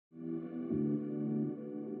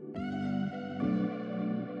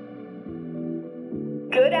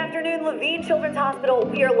Good afternoon, Levine Children's Hospital.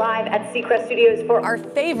 We are live at Seacrest Studios for our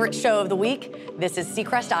favorite show of the week. This is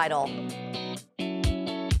Seacrest Idol.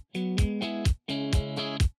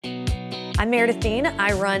 I'm Meredith Dean.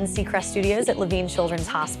 I run Seacrest Studios at Levine Children's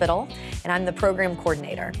Hospital, and I'm the program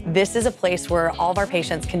coordinator. This is a place where all of our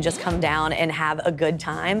patients can just come down and have a good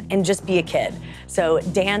time and just be a kid. So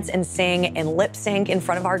dance and sing and lip sync in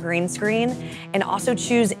front of our green screen, and also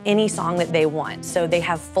choose any song that they want, so they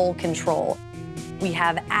have full control. We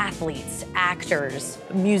have athletes, actors,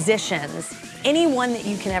 musicians, anyone that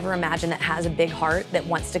you can ever imagine that has a big heart that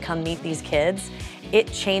wants to come meet these kids.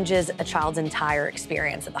 It changes a child's entire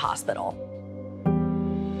experience at the hospital.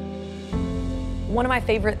 One of my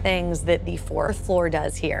favorite things that the fourth floor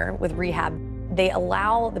does here with rehab, they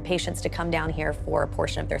allow the patients to come down here for a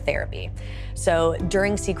portion of their therapy. So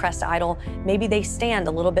during Seacrest Idol, maybe they stand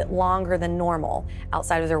a little bit longer than normal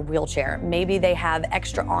outside of their wheelchair. Maybe they have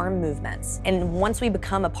extra arm movements. And once we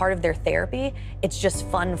become a part of their therapy, it's just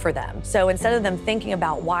fun for them. So instead of them thinking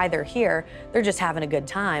about why they're here, they're just having a good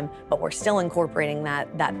time, but we're still incorporating that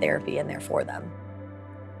therapy in there for them.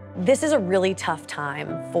 This is a really tough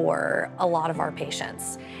time for a lot of our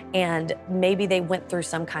patients, and maybe they went through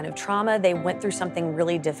some kind of trauma, they went through something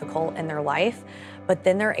really difficult in their life, but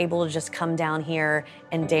then they're able to just come down here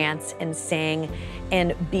and dance and sing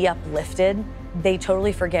and be uplifted. They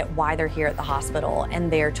totally forget why they're here at the hospital,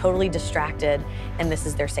 and they're totally distracted, and this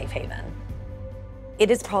is their safe haven.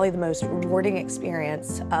 It is probably the most rewarding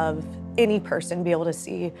experience of any person, be able to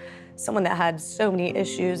see someone that had so many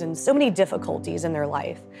issues and so many difficulties in their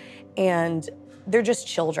life. And they're just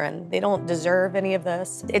children. They don't deserve any of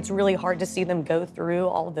this. It's really hard to see them go through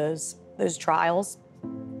all of those trials.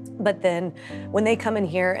 But then when they come in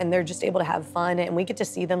here and they're just able to have fun and we get to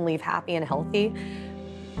see them leave happy and healthy,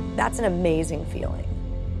 that's an amazing feeling.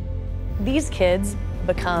 These kids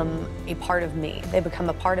become a part of me. They become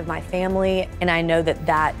a part of my family, and I know that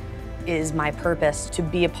that is my purpose, to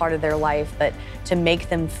be a part of their life, but to make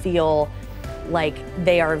them feel like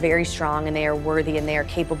they are very strong and they are worthy and they are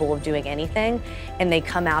capable of doing anything. And they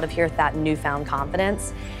come out of here with that newfound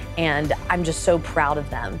confidence. And I'm just so proud of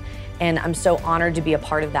them. And I'm so honored to be a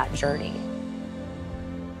part of that journey.